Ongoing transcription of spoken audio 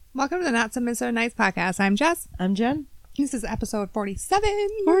Welcome to the Not So Minnesota Nights podcast. I'm Jess. I'm Jen. This is episode 47.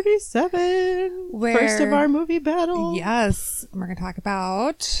 47. Where- First of our movie battle. Yes. We're going to talk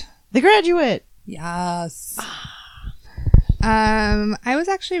about... The Graduate. Yes. I was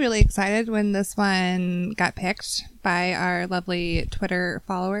actually really excited when this one got picked by our lovely Twitter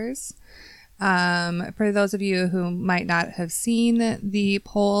followers. For those of you who might not have seen the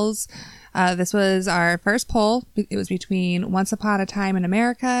polls, this was our first poll. It was between Once Upon a Time in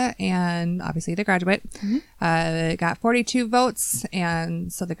America and obviously The Graduate. Mm-hmm. It got 42 votes,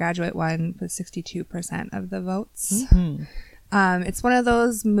 and so The Graduate won with 62% of the votes. Mm-hmm. It's one of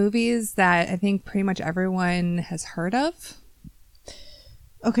those movies that I think pretty much everyone has heard of.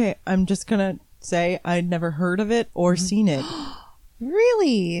 Okay, I'm just going to say I'd never heard of it or seen it.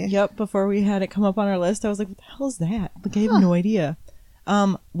 Really? Yep, before we had it come up on our list, I was like, what the hell is that? Like, I have no idea.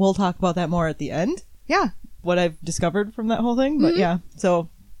 We'll talk about that more at the end. Yeah. What I've discovered from that whole thing. But yeah, so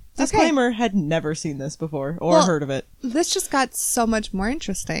disclaimer, had never seen this before or heard of it. This just got so much more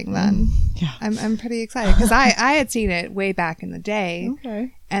interesting then. Yeah. I'm pretty excited because I had seen it way back in the day.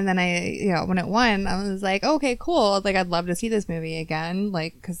 Okay. And then when it won, I was like, okay, cool. Like, I'd love to see this movie again.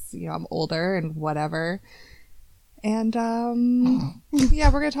 Like, because, I'm older and whatever. And,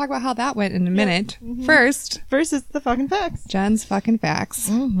 yeah, we're going to talk about how that went in a minute. Mm-hmm. First is the fucking facts. Jen's fucking facts.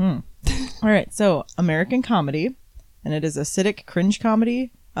 Mm-hmm. All right. So, American comedy, and it is acidic cringe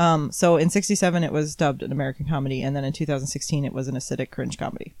comedy. So in 1967, it was dubbed an American comedy. And then in 2016, it was an acidic cringe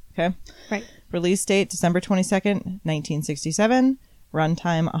comedy. Okay. Right. Release date, December 22nd, 1967.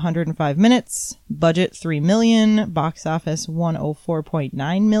 Runtime, 105 minutes. Budget, $3 million. Box office,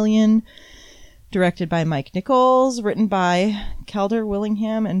 $104.9 million. Directed by Mike Nichols, written by Calder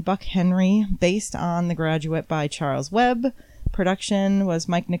Willingham and Buck Henry, based on The Graduate by Charles Webb. Production was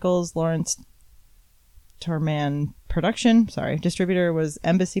Mike Nichols, Lawrence Turman production. Distributor was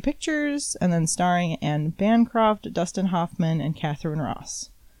Embassy Pictures, and then starring Anne Bancroft, Dustin Hoffman, and Catherine Ross.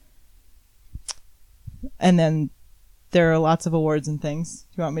 And then there are lots of awards and things. Do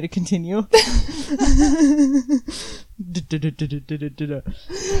you want me to continue?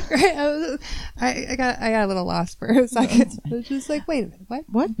 I got a little lost for a second. I was just like, wait a minute,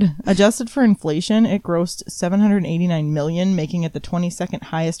 what? Adjusted for inflation, it grossed $789 million, making it the 22nd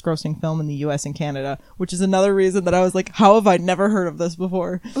highest grossing film in the US and Canada, which is another reason that I was like, how have I never heard of this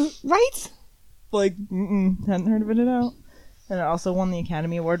before? Right? Like, hadn't heard of it at all. And it also won the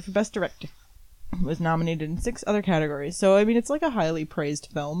Academy Award for Best Director. It was nominated in 6 other categories. So, I mean, it's like a highly praised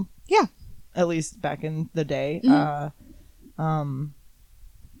film. Yeah. At least back in the day. Mm-hmm.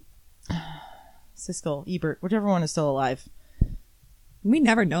 Siskel, Ebert, whichever one is still alive. We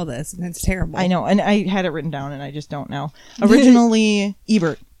never know this, and it's terrible. I know, and I had it written down, and I just don't know. Originally,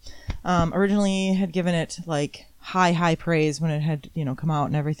 Ebert. Originally had given it, like, high praise when it had, come out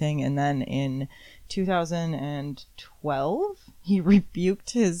and everything. And then in 2012, he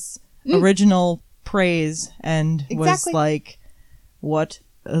rebuked his original praise and was like, what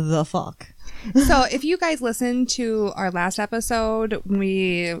the fuck? So if you guys listened to our last episode,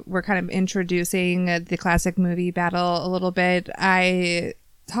 we were kind of introducing the classic movie battle a little bit. I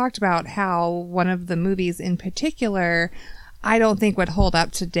talked about how one of the movies in particular I don't think would hold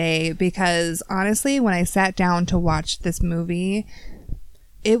up today, because honestly, when I sat down to watch this movie,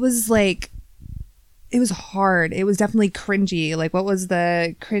 it was hard. It was definitely cringy. Like, what was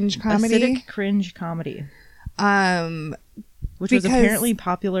the cringe comedy? Acidic cringe comedy. Which was apparently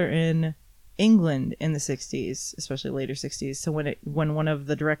popular in England in the 60s, especially later 60s. So when one of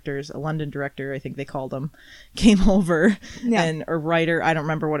the directors, a London director, I think they called him, came over, and a writer, I don't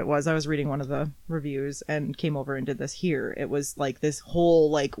remember what it was. I was reading one of the reviews and came over and did this here. It was like this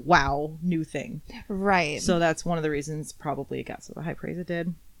whole like, wow, new thing. Right. So that's one of the reasons probably it got so high praise it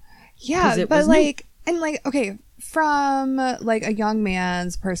did. Yeah, but like, and like, okay, from like a young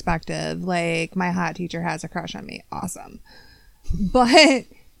man's perspective, like, my hot teacher has a crush on me. Awesome. But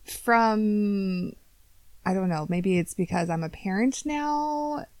from, I don't know, maybe it's because I'm a parent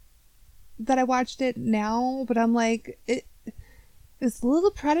now that I watched it now, but I'm like, it's a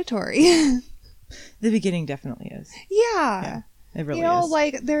little predatory. The beginning definitely is. Yeah. It really is.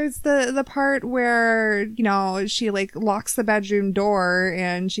 Like, there's the part where, she, like, locks the bedroom door,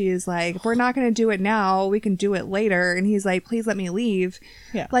 and she's like, if we're not going to do it now, we can do it later. And he's like, please let me leave.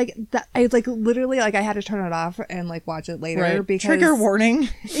 Yeah. Like, I, like, literally, like, I had to turn it off and, like, watch it later. Right. Because... Trigger warning.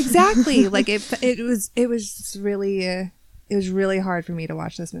 Exactly. Like, it was really... It was really hard for me to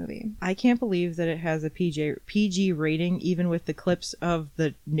watch this movie. I can't believe that it has a PG rating, even with the clips of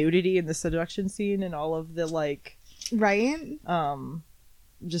the nudity and the seduction scene and all of the, like... Right?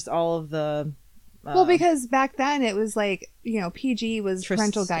 Just all of the Well, because back then it was like, PG was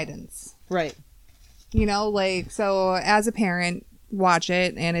parental Tristan. guidance. Right. So as a parent, watch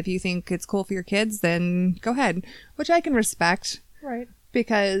it. And if you think it's cool for your kids, then go ahead, which I can respect. Right.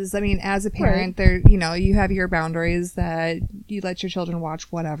 Because, as a parent, you have your boundaries that you let your children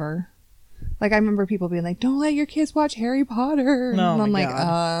watch whatever. Like, I remember people being like, don't let your kids watch Harry Potter. No, and I'm my like,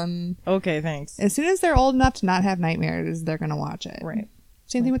 God. Okay, thanks. as soon as they're old enough to not have nightmares, they're going to watch it. Right.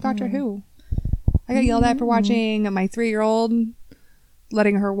 Same thing with Doctor Who. I got yelled at for watching my 3-year-old,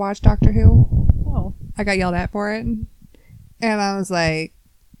 letting her watch Doctor Who. Oh. I got yelled at for it. And I was like,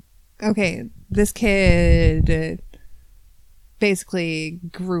 okay, this kid basically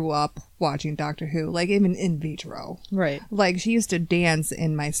grew up watching Doctor Who, like even in vitro. Right. Like, she used to dance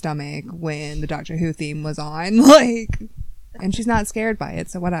in my stomach when the Doctor Who theme was on. Like, and she's not scared by it,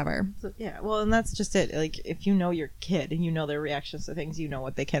 so whatever. So, yeah, well, and that's just it. Like, if you know your kid and you know their reactions to things, you know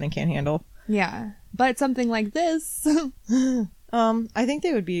what they can and can't handle. Yeah. But something like this. I think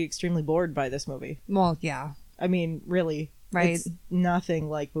they would be extremely bored by this movie. Well, yeah. I mean, really. Right. It's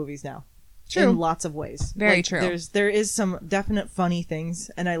nothing like movies now. True. In lots of ways. Very true. There is some definite funny things,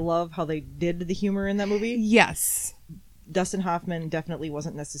 and I love how they did the humor in that movie. Yes. Dustin Hoffman definitely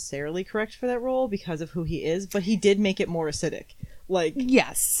wasn't necessarily correct for that role because of who he is, but he did make it more acidic. Like,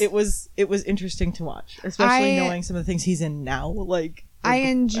 yes. it was interesting to watch, especially knowing some of the things he's in now. Like, I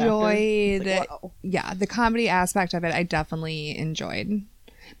enjoyed, like, wow. yeah, the comedy aspect of it. I definitely enjoyed.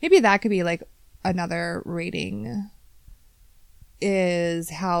 Maybe that could be like another rating.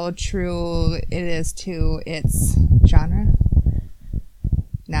 Is how true it is to its genre.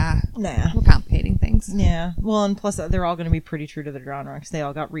 Nah. We're complicating things. Yeah. Well, and plus they're all going to be pretty true to the genre because they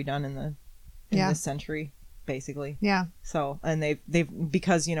all got redone in this century, basically. Yeah. So, and they've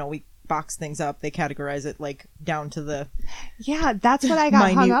because we box things up, they categorize it like down to the. Yeah, that's what I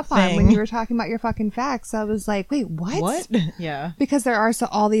got hung up on when you were talking about your fucking facts. I was like, wait, what? What? Yeah. Because there are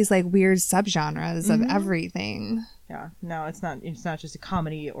all these like weird subgenres of everything. Yeah. No, it's not just a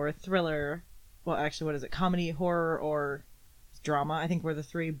comedy or a thriller. Well, actually, what is it? Comedy, horror, or drama? I think were the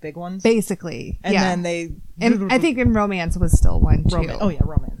 3 big ones. Basically. And then they... And I think in romance was still one, too. Oh, yeah,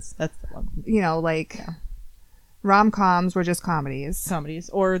 romance. That's the one. Rom-coms were just comedies. Comedies.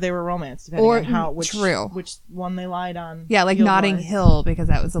 Or they were romance, depending on which one they lied on. Yeah, like Notting Hill, because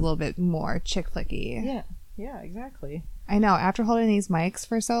that was a little bit more chick flicky. Yeah. Yeah, exactly. I know. After holding these mics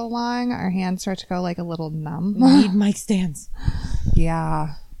for so long, our hands start to go like a little numb. We need mic stands.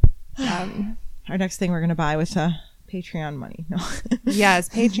 Yeah. Our next thing we're going to buy was Patreon money. No. Yes,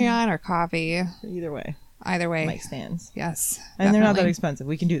 Patreon or coffee. Either way. Mic stands. Yes. And definitely. they're not that expensive.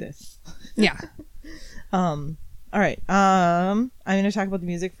 We can do this. Yeah. All right. I'm going to talk about the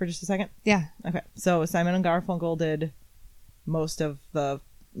music for just a second. Yeah. Okay. So Simon and Garfunkel did most of the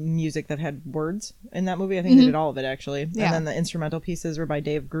music that had words in that movie. I think they did all of it, actually. Yeah. And then the instrumental pieces were by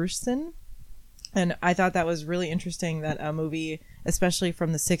Dave Grusin. And I thought that was really interesting that a movie, especially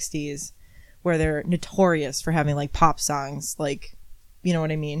from the 60s, where they're notorious for having like pop songs, like, you know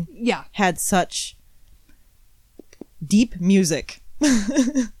what I mean? Yeah. Had such deep music.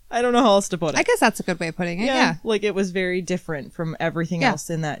 I don't know how else to put it. I guess that's a good way of putting it. Yeah. Like, it was very different from everything else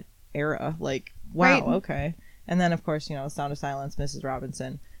in that era. Like, wow, Right. okay. And then, of course, Sound of Silence, Mrs.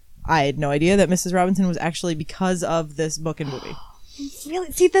 Robinson. I had no idea that Mrs. Robinson was actually because of this book and movie.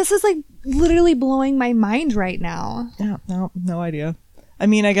 Really? See, this is like literally blowing my mind right now. Yeah, no idea. I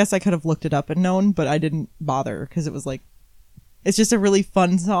mean, I guess I could have looked it up and known, but I didn't bother because it was like, it's just a really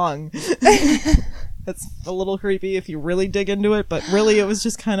fun song. That's a little creepy if you really dig into it, but really it was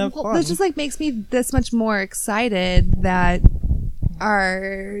just kind of fun. This just like makes me this much more excited that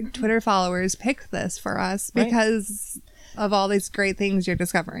our Twitter followers picked this for us because of all these great things you're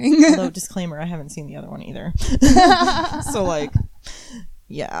discovering. Although, disclaimer, I haven't seen the other one either. So, like,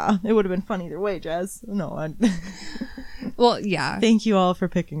 yeah, it would have been fun either way, Jazz. No, Well, yeah. Thank you all for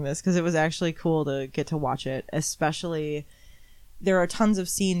picking this because it was actually cool to get to watch it, especially... There are tons of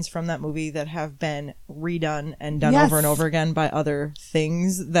scenes from that movie that have been redone and done over and over again by other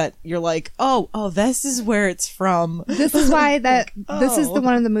things that you're like, oh, this is where it's from. This is why this is the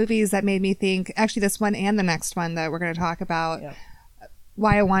one of the movies that made me think, actually this one and the next one that we're going to talk about,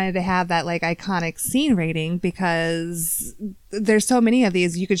 why I wanted to have that like iconic scene rating, because there's so many of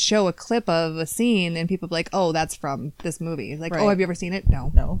these. You could show a clip of a scene and people be like, oh, that's from this movie. Like, oh, have you ever seen it?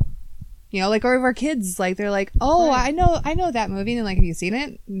 No. Like, or our kids, like, they're like, oh, I know that movie. And like, have you seen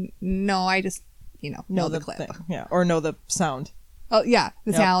it? No, I just, know the clip. Yeah. Or know the sound. Oh, yeah.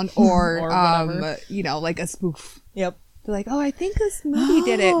 The sound or, or whatever. like a spoof. Yep. They're like, oh, I think this movie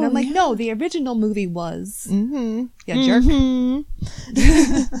did it. And I'm like, no, the original movie was. Mm-hmm. Yeah, jerk. Mm-hmm.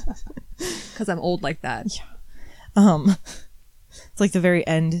 Because I'm old like that. Yeah. It's like the very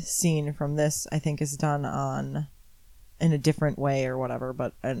end scene from this, I think, is done in a different way or whatever,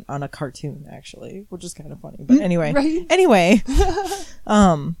 but on a cartoon, actually, which is kind of funny. But anyway. Right? Anyway.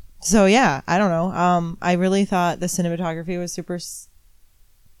 So yeah, I don't know. I really thought the cinematography was super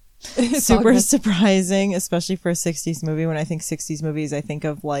surprising, especially for a 60s movie. When I think 60s movies, I think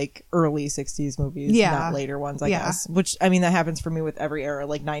of like early 60s movies, not later ones, I guess. Which, I mean, that happens for me with every era,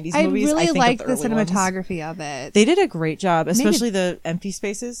 like 90s movies. I really like the cinematography of it. They did a great job, especially the empty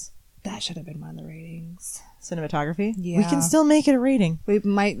spaces. That should have been one of the ratings. Cinematography? Yeah. We can still make it a rating. We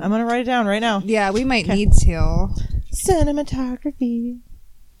might. I'm going to write it down right now. Yeah, we might need to. Cinematography.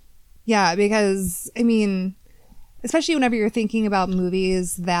 Yeah, because, I mean, especially whenever you're thinking about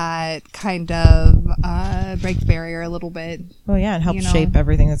movies that kind of break the barrier a little bit. Oh, yeah, and help shape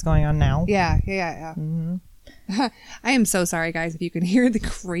everything that's going on now. Yeah. Mm-hmm. I am so sorry, guys, if you can hear the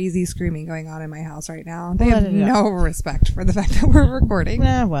crazy screaming going on in my house right now. They have no respect for the fact that we're recording.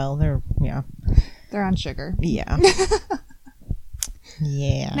 Well, they're on sugar. Yeah.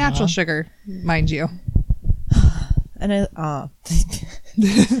 Yeah. Natural sugar, mind you. And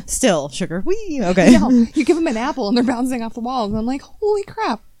still sugar. Whee! Okay. No, you give them an apple and they're bouncing off the walls, and I'm like, holy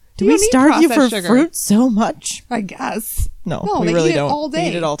crap! Do we starve you for fruit so much? I guess. No, we really eat don't. It all day. They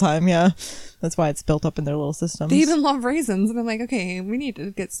eat it all the time. Yeah, that's why it's built up in their little systems. They even love raisins, and I'm like, okay, we need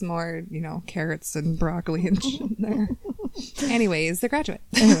to get some more, carrots and broccoli and shit in there. Anyways, The Graduate.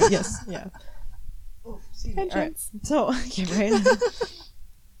 Anyway, yes, yeah. Oh, all right. So, yeah, right.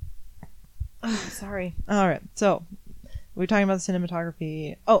 Oh, sorry. All right. So, we're talking about the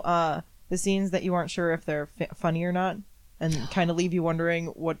cinematography. Oh, the scenes that you aren't sure if they're funny or not, and kind of leave you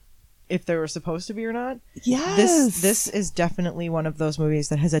wondering if they were supposed to be or not. Yes. This is definitely one of those movies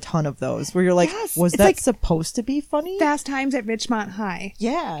that has a ton of those where you're like, was it's that like supposed to be funny? Fast Times at Ridgemont High.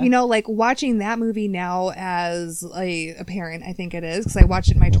 Yeah. Like watching that movie now as a parent, I think it is, because I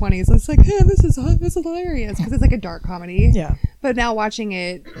watched it in my 20s. It's like, hey, this is hilarious because it's like a dark comedy. Yeah. But now watching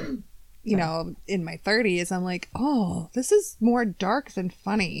it, in my 30s, I'm like, oh, this is more dark than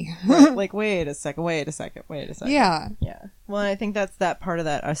funny. Right. Like, wait a second. Yeah. Yeah. Well, I think that's that part of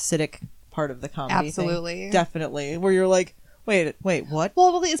that acidic part of the comedy. Absolutely. Thing. Definitely. Where you're like, wait, what?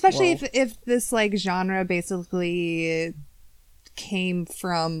 Well, especially if this like genre basically came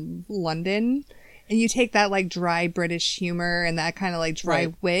from London, and you take that like dry British humor and that kind of like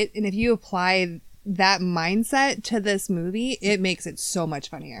dry wit, and if you apply that mindset to this movie, it makes it so much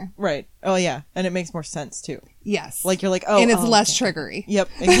funnier. Right. Oh yeah, and it makes more sense too. Yes. Like you're like, oh, and it's less triggery. Yep,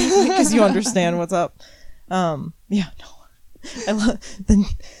 exactly, because you understand what's up. Yeah, no. I love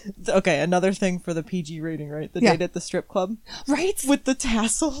okay, another thing for the PG rating, right? The date at the strip club, right? With the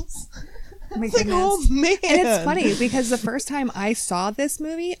tassels. Oh my goodness. Like, oh man! And it's funny because the first time I saw this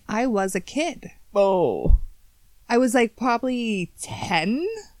movie, I was a kid. Oh. I was like probably 10.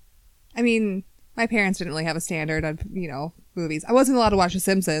 I mean, my parents didn't really have a standard of, movies. I wasn't allowed to watch The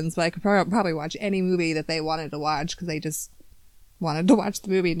Simpsons, but I could probably watch any movie that they wanted to watch because they just wanted to watch the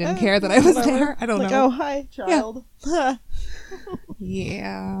movie and didn't care that I was there. I don't know. Oh, hi, child.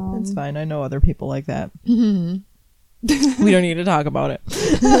 Yeah. It's fine. I know other people like that. Mm-hmm. We don't need to talk about it.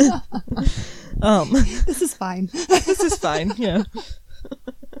 This is fine. This is fine. Yeah.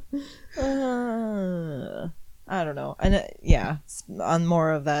 I don't know. And on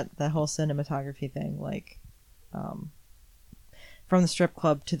more of that whole cinematography thing, like from the strip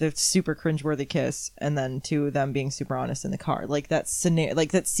club to the super cringeworthy kiss, and then to them being super honest in the car, like that scenario,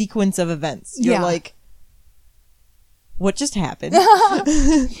 like that sequence of events. You're like, what just happened?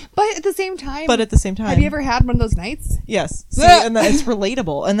 But at the same time, have you ever had one of those nights? Yes. See, and it's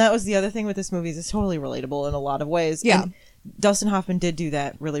relatable. And that was the other thing with this movie, is it's totally relatable in a lot of ways. Yeah. And Dustin Hoffman did do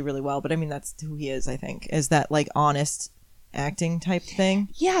that really, really well. But I mean, that's who he is, I think, is that like honest acting type thing.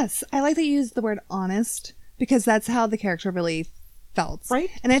 Yes. I like that you used the word honest because that's how the character really felt. Right.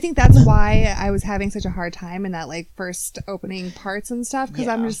 And I think that's why I was having such a hard time in that like first opening parts and stuff. Because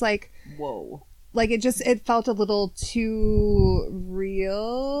I'm just like, whoa. Like it felt a little too real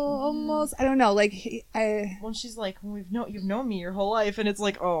almost. I don't know. Like when she's like, you've known me your whole life, and it's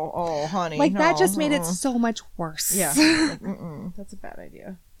like, oh, honey, like that just made it so much worse. Yeah, like, that's a bad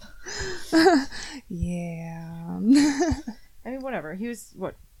idea. Yeah. I mean, whatever. He was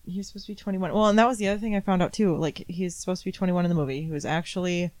supposed to be 21. Well, and that was the other thing I found out too. Like, he's supposed to be 21 in the movie. He was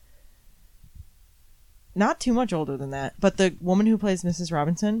actually not too much older than that, but the woman who plays Mrs.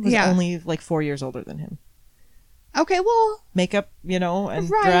 Robinson was only like 4 years older than him. Okay, well, makeup, and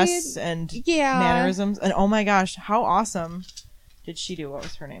Right. dress and yeah. mannerisms. And oh my gosh, how awesome did she do? What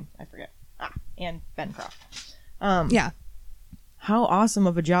was her name? I forget. Anne Bancroft. Yeah. How awesome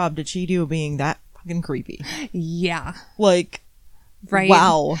of a job did she do being that fucking creepy? Yeah. Like, Right.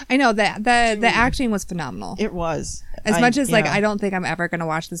 wow. I know that the acting was phenomenal. It was. As much as like yeah. I don't think I'm ever gonna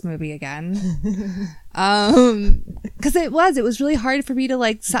watch this movie again, because it was really hard for me to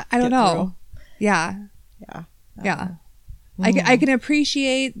like. I don't Get know. through. Yeah. Yeah. Yeah. I can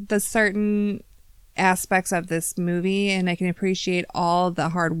appreciate the certain aspects of this movie, and I can appreciate all the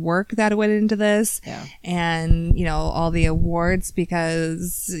hard work that went into this, Yeah. and all the awards,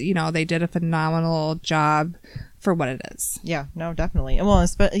 because they did a phenomenal job for what it is. Yeah, no, definitely. Well,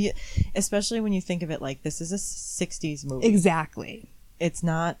 especially when you think of it like this is a 60s movie. Exactly. It's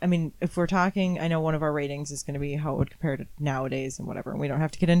not, I mean, if we're talking, I know one of our ratings is going to be how it would compare to nowadays and whatever, and we don't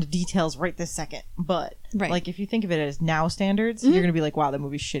have to get into details right this second, but Right. like if you think of it as now standards, you're going to be like, wow, that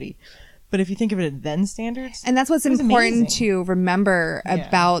movie's shitty. But if you think of it as then standards, And that's what's it was important amazing. to remember Yeah.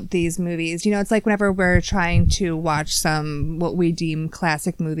 about these movies. It's like whenever we're trying to watch some what we deem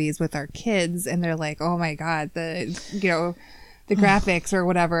classic movies with our kids, and they're like, "Oh my god, the graphics or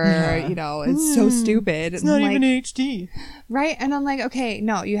whatever, it's so stupid." it's And not I'm even like, HD. right. And I'm like, okay,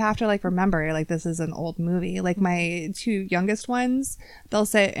 no, you have to like remember, like this is an old movie. Like my two youngest ones, they'll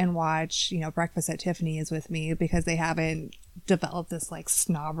sit and watch, Breakfast at Tiffany's with me because they haven't developed this like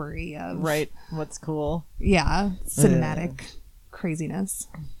snobbery of Right. What's cool? yeah, cinematic craziness.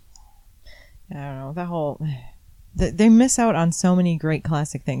 I don't know, that whole they miss out on so many great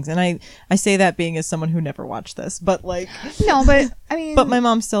classic things, and I say that being as someone who never watched this, but like No, but I mean, but my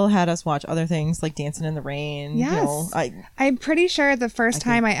mom still had us watch other things like Dancing in the Rain. Yes. I I'm pretty sure the first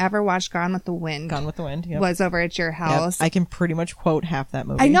time I ever watched Gone with the Wind Gone with the Wind. Yep. was over at your Yep. house. I can pretty much quote half that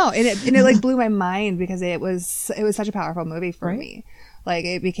movie. I know, and it like blew my mind because it was such a powerful movie for Right. me. Like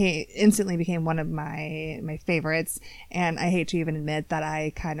it instantly became one of my favorites, and I hate to even admit that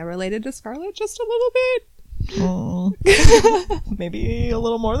I kind of related to Scarlett just a little bit. Oh. Maybe a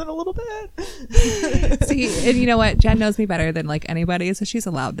little more than a little bit. See, and you know what? Jen knows me better than like anybody, so she's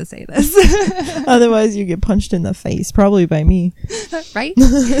allowed to say this, Otherwise, you get punched in the face, probably by me. right?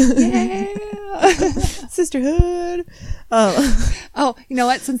 Yeah. Sisterhood. Oh, you know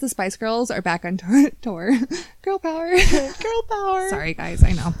what? Since the Spice Girls are back on tour, girl power. Girl power. Sorry, guys.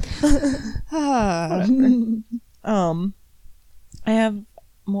 I know. I have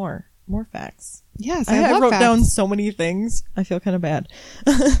more facts. Yes, I love wrote facts. down so many things. I feel kind of bad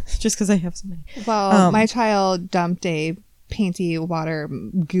just because I have so many. Well, my child dumped a painty water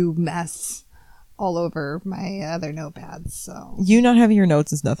goo mess all over my other notepads. So You not having your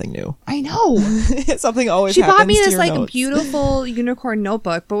notes is nothing new. I know. Something always She happens bought me to this your like notes. beautiful unicorn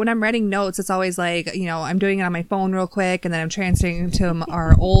notebook, but when I'm writing notes, it's always like, I'm doing it on my phone real quick, and then I'm transferring to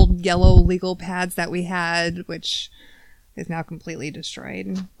our old yellow legal pads that we had, which is now completely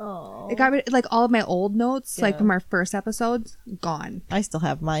destroyed. Oh. It got rid, like all of my old notes, like Yeah. from our first episodes, gone. I still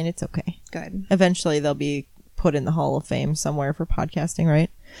have mine. It's okay. Good. Eventually, they'll be put in the Hall of Fame somewhere for podcasting, right?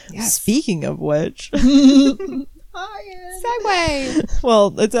 Yes. Speaking of which, Segue.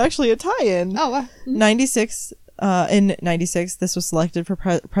 well, it's actually a tie-in. Oh, 96. In 96, this was selected for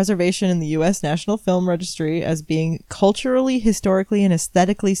preservation in the U.S. National Film Registry as being culturally, historically, and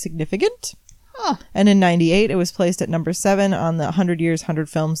aesthetically significant. huh. And in 98, it was placed at number 7 on the 100 Years, 100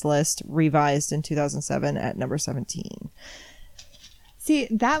 Films list, revised in 2007 at number 17. See,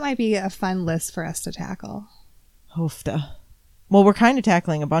 that might be a fun list for us to tackle, Hoofda. Well, we're kind of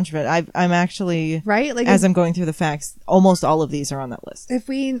tackling a bunch of it. I'm actually, right? Like, as I'm going through the facts, almost all of these are on that list. if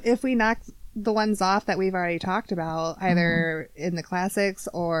we knock the ones off that we've already talked about, either in the classics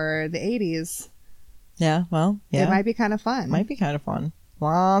or the 80s, Yeah, well, yeah. it might be kind of fun. Might be kind of fun.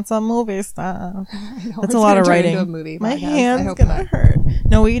 Lots of movie stuff. I know, That's it's a lot gonna of turn writing. into a movie My podcast. I hand's hope gonna not. hurt.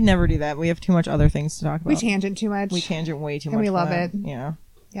 No, we never do that. We have too much other things to talk about. We tangent too much. We tangent way too And much. we for love that. it. Yeah.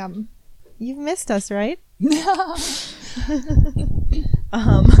 Yep. You've missed us, right?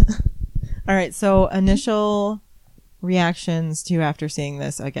 All right. So initial reactions to you after seeing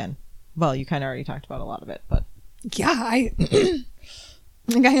this again. Well, you kind of already talked about a lot of it, but Yeah, I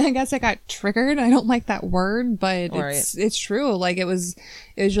guess I got triggered. I don't like that word, but it's true. Like it was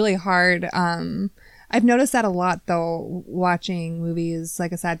really hard. I've noticed that a lot though, watching movies,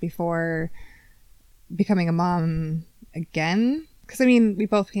 like I said before, becoming a mom again. Because I mean, we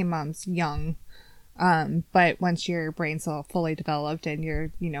both became moms young. But once your brain's all fully developed and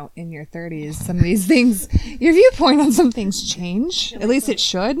you're, in your 30s, some of these things, your viewpoint on some things change. At least it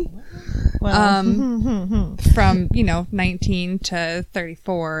should. well, From 19 to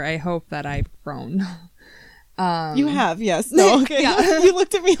 34, I hope that I've grown. You have, yes. No, okay. Yeah. You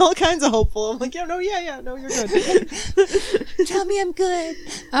looked at me all kinds of hopeful. I'm like, no, you're good. Tell me I'm good.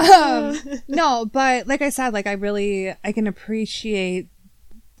 No, but like I said, like I can appreciate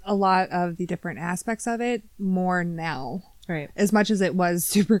a lot of the different aspects of it more now. Right. As much as it was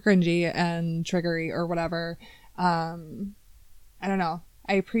super cringy and triggery or whatever. I don't know.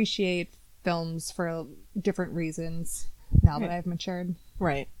 I appreciate films for different reasons now that I've matured.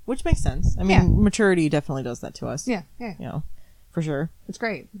 Right. Which makes sense. I mean, maturity definitely does that to us. Yeah. You know, for sure. It's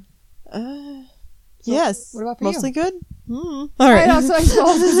great. Yes. What about for Mostly you? good? All right. I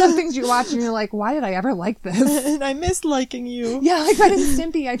suppose there's some things you watch and you're like, why did I ever like this? And I miss liking you. Yeah, like Ren and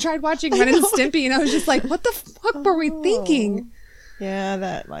Stimpy. I tried watching Ren and Stimpy and I was just like, what the fuck were we thinking? Yeah,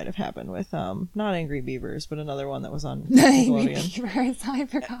 that might have happened with not Angry Beavers, but another one that was on Angry Nickelodeon. Beavers. I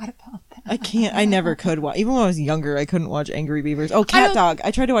forgot about that. I never could watch. Even when I was younger, I couldn't watch Angry Beavers. Oh, Cat Dog.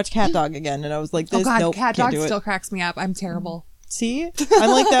 I tried to watch Cat Dog again, and I was like, Oh god, nope, Cat can't Dog do it. still cracks me up. I'm terrible. See? I'm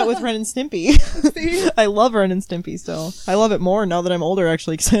like that with Ren and Stimpy. I love Ren and Stimpy still. I love it more now that I'm older,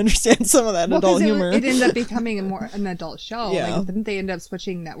 actually, because I understand some of that adult humor. It ended up becoming an adult show. Yeah. Like, didn't they end up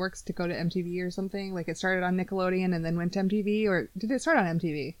switching networks to go to MTV or something? Like, it started on Nickelodeon and then went to MTV? Or did it start on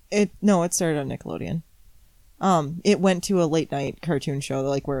MTV? No, it started on Nickelodeon. It went to a late night cartoon show,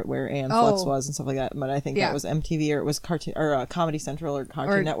 like where Aeon Flux was and stuff like that. But I think that was MTV, or it was cartoon or Comedy Central or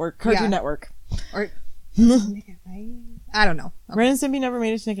Cartoon Network. Cartoon Network. Or Nick at Night? I don't know. Ren and Stimpy never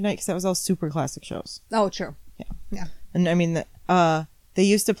made it to Nick at Night because that was all super classic shows. Oh, true. Yeah. And I mean, they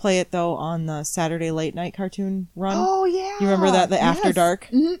used to play it though on the Saturday late night cartoon run. Oh yeah. You remember that? The After Dark.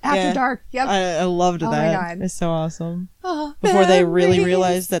 Mm-hmm. After Dark. Yep. I loved that. Oh my God. It's so awesome. Oh, Before they really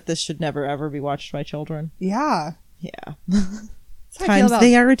realized that this should never ever be watched by children. Yeah. Yeah. Times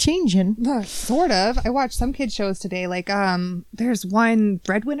they are a changing. Sort of. I watched some kid shows today. Like, there's one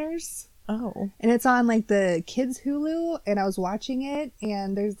Breadwinners. Oh. And it's on like the kids Hulu, and I was watching it,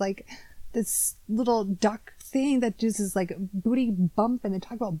 and there's like this little duck thing that just is like booty bump, and they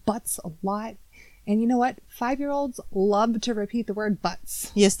talk about butts a lot. And you know what? 5-year-olds love to repeat the word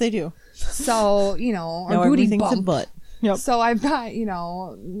butts. Yes, they do. So, you know, or now booty everything's bump. a butt. Yep. So I've got, you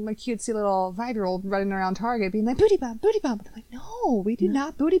know, my cutesy little 5-year-old running around Target being like, booty bump, booty bump. And I'm like, no, we do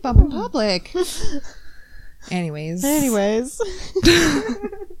not booty bump in public. Anyways.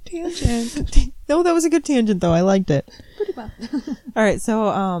 Tangent. No, that was a good tangent though. I liked it. Booty bump. All right,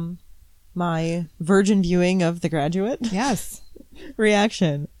 so my virgin viewing of The Graduate. Yes.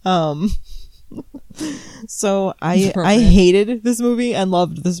 Reaction. So I hated this movie and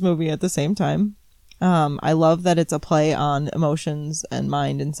loved this movie at the same time. I love that it's a play on emotions and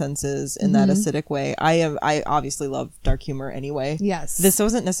mind and senses in that acidic way. I obviously love dark humor anyway. Yes. This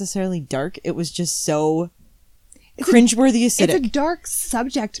wasn't necessarily dark. It was just so cringeworthy acidic. It's a dark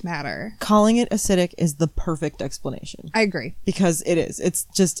subject matter. Calling it acidic is the perfect explanation. I agree. Because it is. It's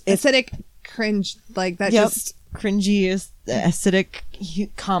just acidic cringe, like that. Yep. Just cringy acidic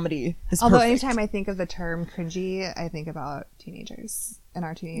comedy is although perfect. anytime I think of the term cringy, I think about teenagers and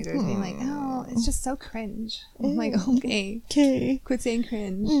our teenagers being like, oh, it's just so cringe. I'm like, okay, quit saying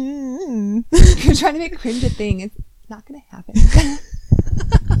cringe. You're trying to make cringe a thing. It's not gonna happen.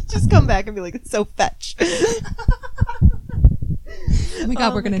 Just come back and be like, it's so fetch. Oh my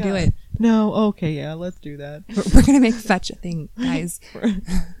god, we're gonna do it. No, okay, yeah, let's do that. We're gonna make fetch a thing, guys.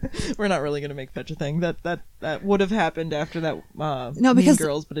 We're not really gonna make fetch a thing. That would have happened after that no, because Mean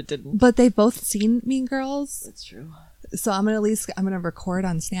Girls, but it didn't. But they've both seen Mean Girls. That's true. So I'm gonna record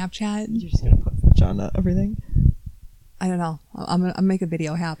on Snapchat. You're just gonna put fetch on everything. I don't know. I'm gonna make a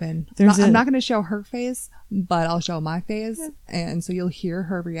video happen. I'm not gonna show her face, but I'll show my face, and so you'll hear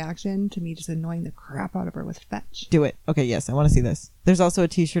her reaction to me just annoying the crap out of her with fetch. Do it. Okay, yes, I want to see this. There's also a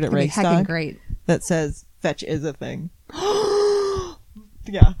T-shirt at Rakestock great that says "Fetch is a thing."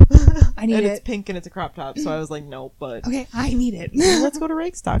 Yeah, I need and it. It's pink and it's a crop top, so I was like, no, but okay, I need it. let's go to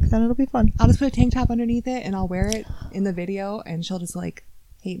Rakestock, then it'll be fun. I'll just put a tank top underneath it, and I'll wear it in the video, and she'll just like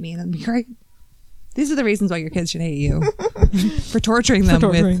hate me, and it'll be great. These are the reasons why your kids should hate you for torturing them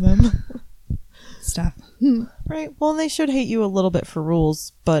with stuff. Right. Well, they should hate you a little bit for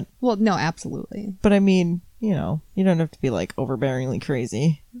rules, but no, absolutely. But I mean, you know, you don't have to be like overbearingly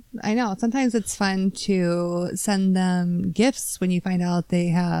crazy. I know. Sometimes it's fun to send them gifts when you find out they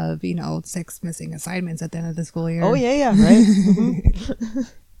have, 6 missing assignments at the end of the school year. Oh yeah, right. Mm-hmm.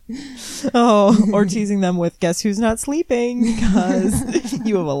 Oh, or teasing them with guess who's not sleeping because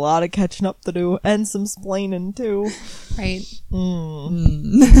you have a lot of catching up to do and some splaining too. Right.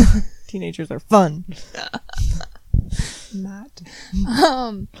 Teenagers are fun. Not.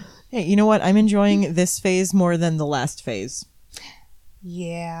 Hey, you know what? I'm enjoying this phase more than the last phase.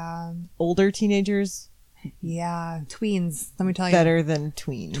 Yeah. Older teenagers Yeah, tweens. Let me tell you, better than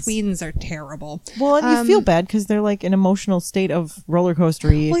tweens. tweens are terrible. Well, and you feel bad because they're like an emotional state of roller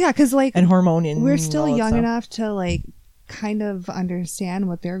coastery Well, yeah, because like and hormone. And we're still all that young stuff. enough to like kind of understand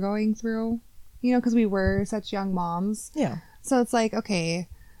what they're going through, you know, because we were such young moms. Yeah. So it's like, okay,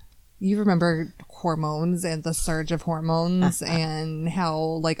 you remember hormones and the surge of hormones and how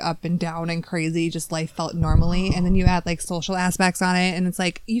like up and down and crazy just life felt normally, and then you add like social aspects on it, and it's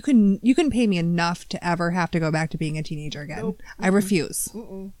like you can pay me enough to ever have to go back to being a teenager again. Nope. I refuse.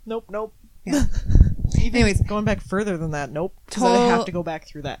 Nope. Yeah. Anyways, Going back further than that, nope. Because I have to go back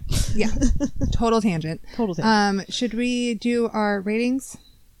through that. yeah, total tangent. Total tangent. Should we do our ratings?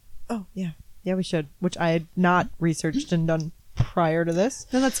 Oh, yeah. Yeah, we should. Which I had not researched and done prior to this.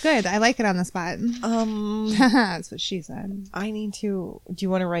 No, that's good. I like it on the spot. That's what she said. I need to... Do you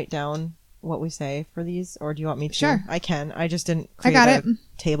want to write down what we say for these? Or do you want me to? Sure. I can. I just didn't I create got a it.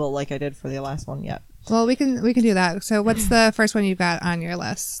 table like I did for the last one yet. Well, we can do that. So what's the first one you've got on your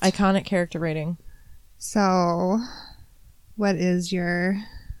list? Iconic character rating. So what is your...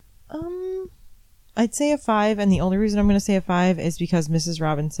 I'd say a 5, and the only reason I'm going to say a 5 is because Mrs.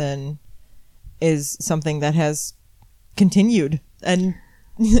 Robinson is something that has continued. And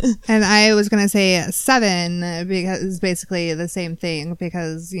And I was going to say 7 because it's basically the same thing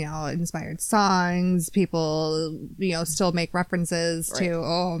because, you know, inspired songs, people, you know, still make references to,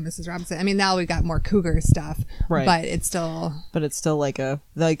 oh, Mrs. Robinson. I mean, now we've got more cougar stuff, Right. but it's still... but it's still yeah,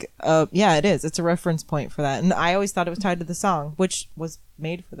 it is. It's a reference point for that. And I always thought it was tied to the song, which was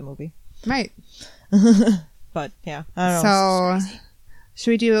made for the movie. Right. But yeah, I don't know. So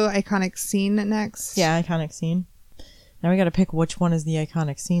should we do iconic scene next? Yeah, iconic scene. Now we got to pick which one is the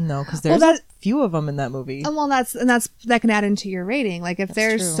iconic scene though, because there's a few of them in that movie. Well, that can add into your rating. Like if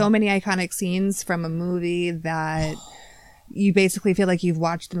there's true. so many iconic scenes from a movie that you basically feel like you've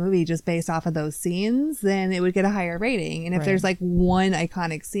watched the movie just based off of those scenes, then it would get a higher rating. And if Right. there's like one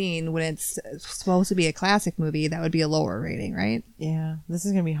iconic scene when it's supposed to be a classic movie, that would be a lower rating, right? Yeah, this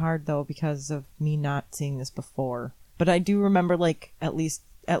is gonna be hard though because of me not seeing this before. But I do remember like at least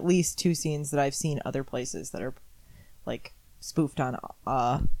 2 scenes that I've seen other places that are like spoofed on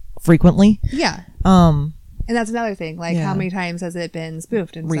frequently. Yeah. Um, And that's another thing. Like Yeah. how many times has it been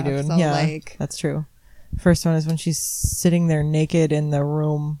spoofed and Redoing. stuff? So Yeah, like that's true. First one is when she's sitting there naked in the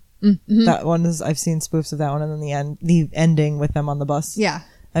room. mm-hmm. That one is, I've seen spoofs of that one, and then the ending with them on the bus. Yeah.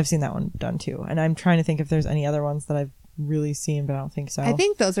 I've seen that one done too. And I'm trying to think if there's any other ones that I've really seen, but I don't think so. I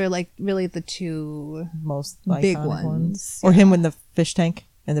think those are like really the two most big iconic ones. Or him with the fish tank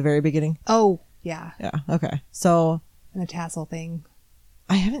in the very beginning. Oh, yeah. Yeah. Okay. So And the tassel thing.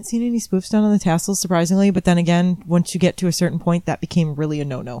 I haven't seen any spoofs done on the tassels, surprisingly. But then again, once you get to a certain point, that became really a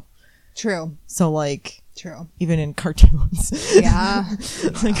no-no. True. So like, True. even in cartoons. Yeah.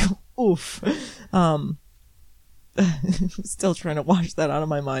 Like, oof. Still trying to wash that out of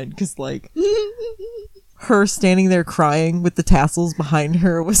my mind because like her standing there crying with the tassels behind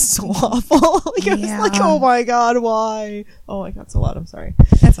her was so awful. Like I was like, oh my god, why? Oh my god, so loud. I'm sorry.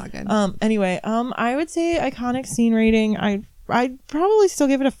 That's all good. Anyway, I would say iconic scene rating. I'd probably still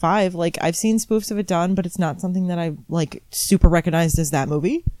give it a 5. Like I've seen spoofs of it done, but it's not something that I like super recognized as that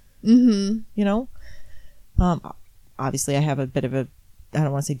movie. Mm-hmm. You know, obviously I have a bit of a, I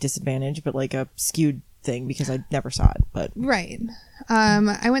don't want to say disadvantage, but like a skewed thing because I never saw it. But Right.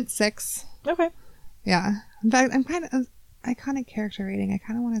 I went 6. okay, Yeah. In fact, I'm kind of iconic character rating. I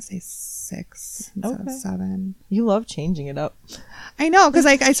kind of want to say 6 instead of Okay. 7. you love changing it up. I know, because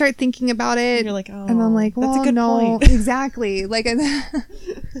like I start thinking about it, You're like, oh, and I'm like, well, that's a good no, point. exactly. Like, and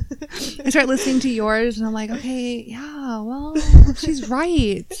I start listening to yours, and I'm like, okay, yeah, well, she's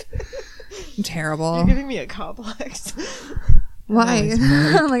right. I'm terrible. You're giving me a complex. Why?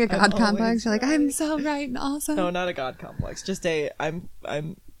 Like a god I'm complex. always You're like, I'm right. so right and awesome. No, not a god complex. Just I'm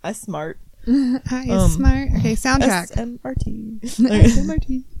a smart. I smart. Okay, soundtrack. SMRT.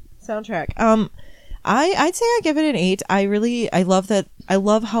 SMRT. Soundtrack. I'd say I give it an 8. I love that. I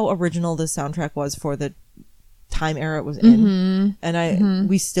love how original this soundtrack was for the time era it was in, and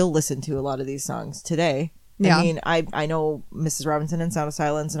we still listen to a lot of these songs today. Yeah. I mean, I know Mrs. Robinson and Sound of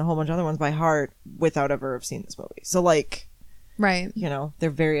Silence and a whole bunch of other ones by heart without ever have seen this movie. So like, Right. you know, they're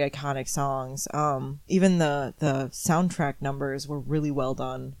very iconic songs. Even the soundtrack numbers were really well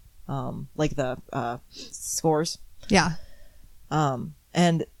done. Like the scores. Yeah.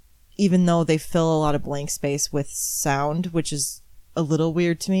 And even though they fill a lot of blank space with sound, which is a little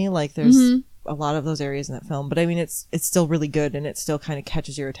weird to me, like there's a lot of those areas in that film, but I mean it's still really good and it still kind of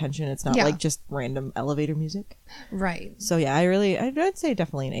catches your attention. It's not like just random elevator music. Right. So yeah, I'd say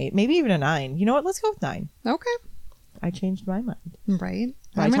definitely an 8, maybe even a 9. You know what? Let's go with 9. Okay. I changed my mind. Right.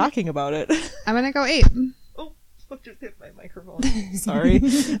 by talking about it. I'm going to go 8. Oh, I just hit my microphone. Sorry.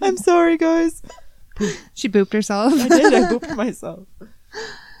 I'm sorry, guys. She booped herself. I did. I booped myself.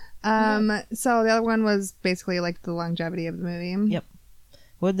 So the other one was basically like the longevity of the movie. Yep.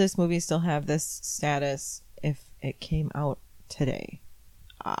 Would this movie still have this status if it came out today?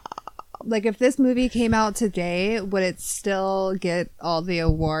 Like, if this movie came out today, would it still get all the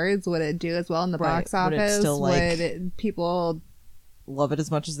awards? Would it do as well in the box office? Would it still, would people love it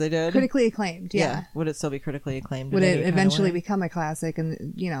as much as they did? Critically acclaimed, yeah. Would it still be critically acclaimed? Would it eventually become a classic?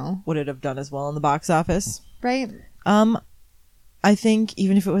 And would it have done as well in the box office? Right. I think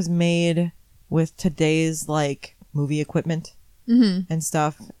even if it was made with today's like movie equipment and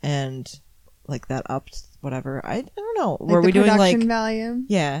stuff, and like that upped whatever, I don't know. Like were we doing like value?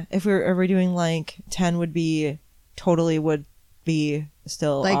 Yeah, if are we doing like 10 would be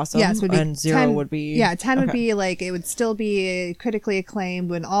still like, awesome, yes, would be and 0 10, would be 10 would be like, it would still be critically acclaimed,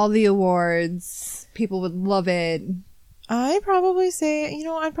 win all the awards, people would love it. I'd probably say,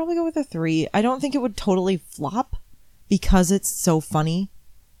 I'd probably go with a 3. I don't think it would totally flop because it's so funny.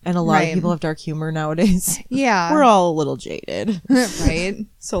 And a lot of people have dark humor nowadays. Yeah. We're all a little jaded. Right.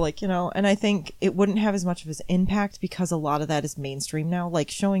 So like, and I think it wouldn't have as much of an impact because a lot of that is mainstream now. Like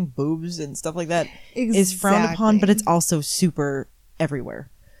showing boobs and stuff like that is frowned upon, but it's also super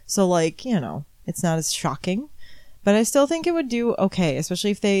everywhere. So like, it's not as shocking. But I still think it would do okay, especially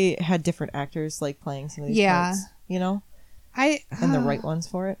if they had different actors like playing some of these parts, and the right ones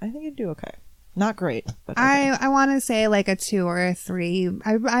for it. I think it'd do okay. Not great, but okay. I want to say like a 2 or a 3.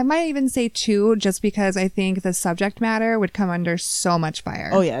 I might even say 2, just because I think the subject matter would come under so much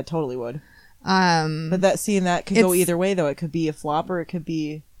fire. Oh yeah, it totally would. But seeing that could go either way though. It could be a flop or it could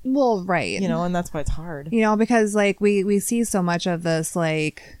be, well, right. And that's why it's hard. Because like we see so much of this,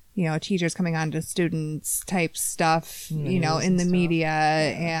 like, teachers coming on to students type stuff, in the media,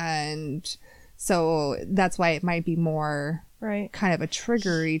 and so that's why it might be more kind of a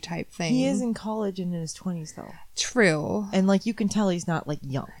triggery type thing. He is in college and in his 20s though. True. And like you can tell he's not like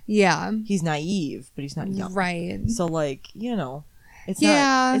young. Yeah. He's naive, but he's not young. Right. So like, it's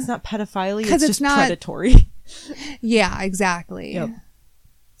not pedophilia, it's just not predatory. Yeah, exactly. Yep.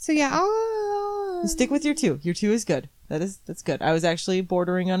 So yeah, stick with your 2. Your 2 is good. That's good. I was actually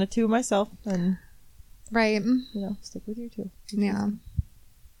bordering on a 2 myself, and right. Stick with your 2. Yeah.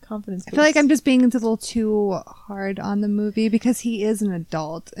 Confidence boost. I feel like I'm just being a little too hard on the movie because he is an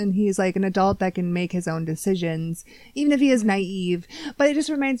adult, and he's like an adult that can make his own decisions, even if he is naive. But it just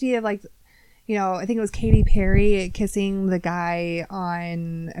reminds me of like, I think it was Katy Perry kissing the guy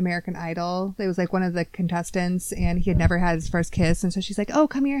on American Idol. It was like one of the contestants, and he had never had his first kiss, and so she's like, "Oh,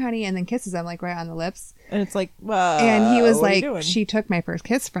 come here, honey," and then kisses him like right on the lips. And it's like, and he was like, "She took my first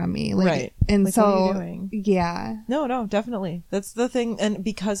kiss from me," like, right? And like, so, what are you doing? Yeah, no, definitely, that's the thing. And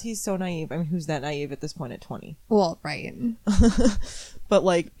because he's so naive, I mean, who's that naive at this point at 20? Well, right. But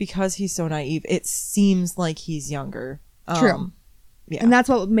like, because he's so naive, it seems like he's younger. True. Yeah. And that's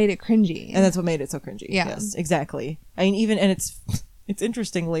what made it cringy. And that's what made it so cringy. Yeah. Yes, exactly. I mean, it's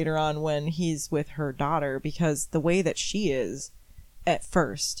interesting later on when he's with her daughter, because the way that she is at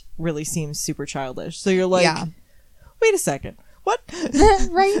first really seems super childish. So you're like, wait a second. What?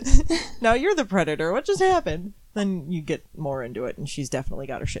 Right. Now you're the predator. What just happened? Then you get more into it, and she's definitely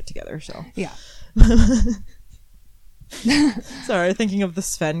got her shit together. So yeah. Sorry, thinking of the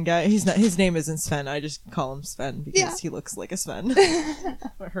Sven guy. His name isn't Sven. I just call him Sven because he looks like a Sven.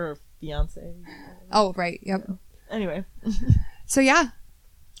 Her fiance. Oh, right. Yep. Anyway. So yeah.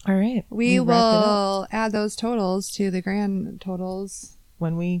 All right. We will add those totals to the grand totals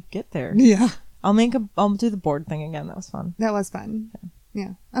when we get there. Yeah. I'll do the board thing again. That was fun. That was fun.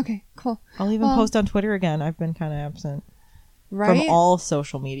 Yeah. Okay, cool. I'll even post on Twitter again. I've been kind of absent from all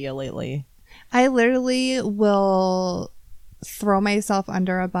social media lately. I literally will throw myself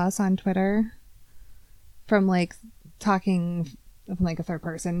under a bus on Twitter from like talking of like a third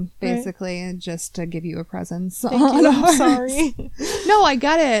person, basically, just to give you a presence. Thank you. I'm sorry. No, I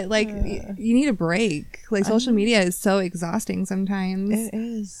get it. Like you need a break. Like social media is so exhausting sometimes. It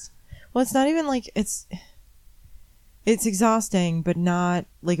is. Well, it's not even like it's exhausting, but not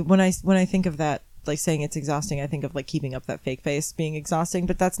like when I think of that. Like saying it's exhausting, I think of like keeping up that fake face being exhausting,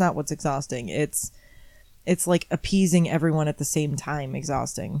 but that's not what's exhausting. It's like appeasing everyone at the same time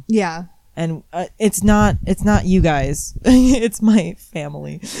exhausting. Yeah. And it's not you guys. It's my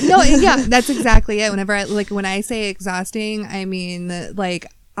family. No, yeah, that's exactly it. When I say exhausting, I mean like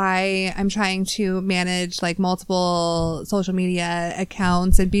I'm trying to manage like multiple social media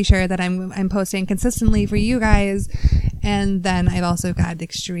accounts and be sure that I'm posting consistently for you guys. And then I've also got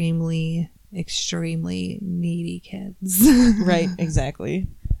extremely extremely needy kids. Right, exactly.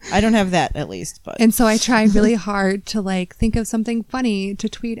 I don't have that, at least, but And so I tried really hard to like think of something funny to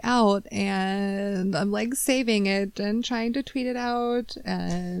tweet out, and I'm like saving it and trying to tweet it out.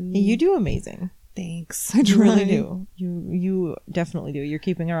 And you do amazing. thanks. I You try. really do. You definitely do. You're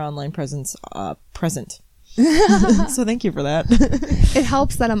keeping our online presence present. So thank you for that. It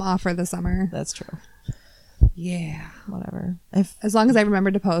helps that I'm off for the summer. That's true. Yeah. Whatever. As long as I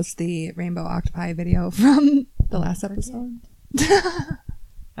remember to post the Rainbow Octopi video from the last episode.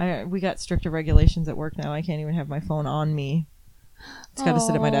 We got stricter regulations at work now. I can't even have my phone on me. It's got to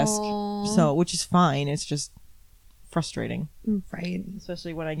sit at my desk. Aw. So, which is fine. It's just frustrating. Right.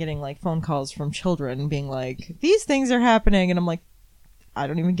 Especially when I'm getting like phone calls from children being like, these things are happening. And I'm like, I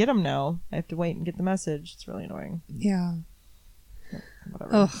don't even get them now. I have to wait and get the message. It's really annoying. Yeah.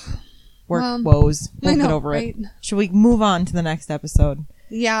 Whatever. Ugh. Work woes. We'll I know, get over right? it. Should we move on to the next episode?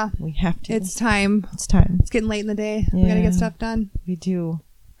 Yeah. We have to. It's time. It's time. It's getting late in the day. We gotta Yeah. get stuff done. We do.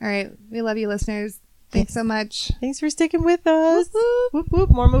 All right. We love you, listeners. Thanks so much. Thanks for sticking with us. Whoop, whoop. Whoop, whoop.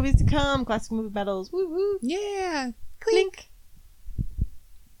 More movies to come. Classic movie battles. Whoop, whoop. Yeah. Clink.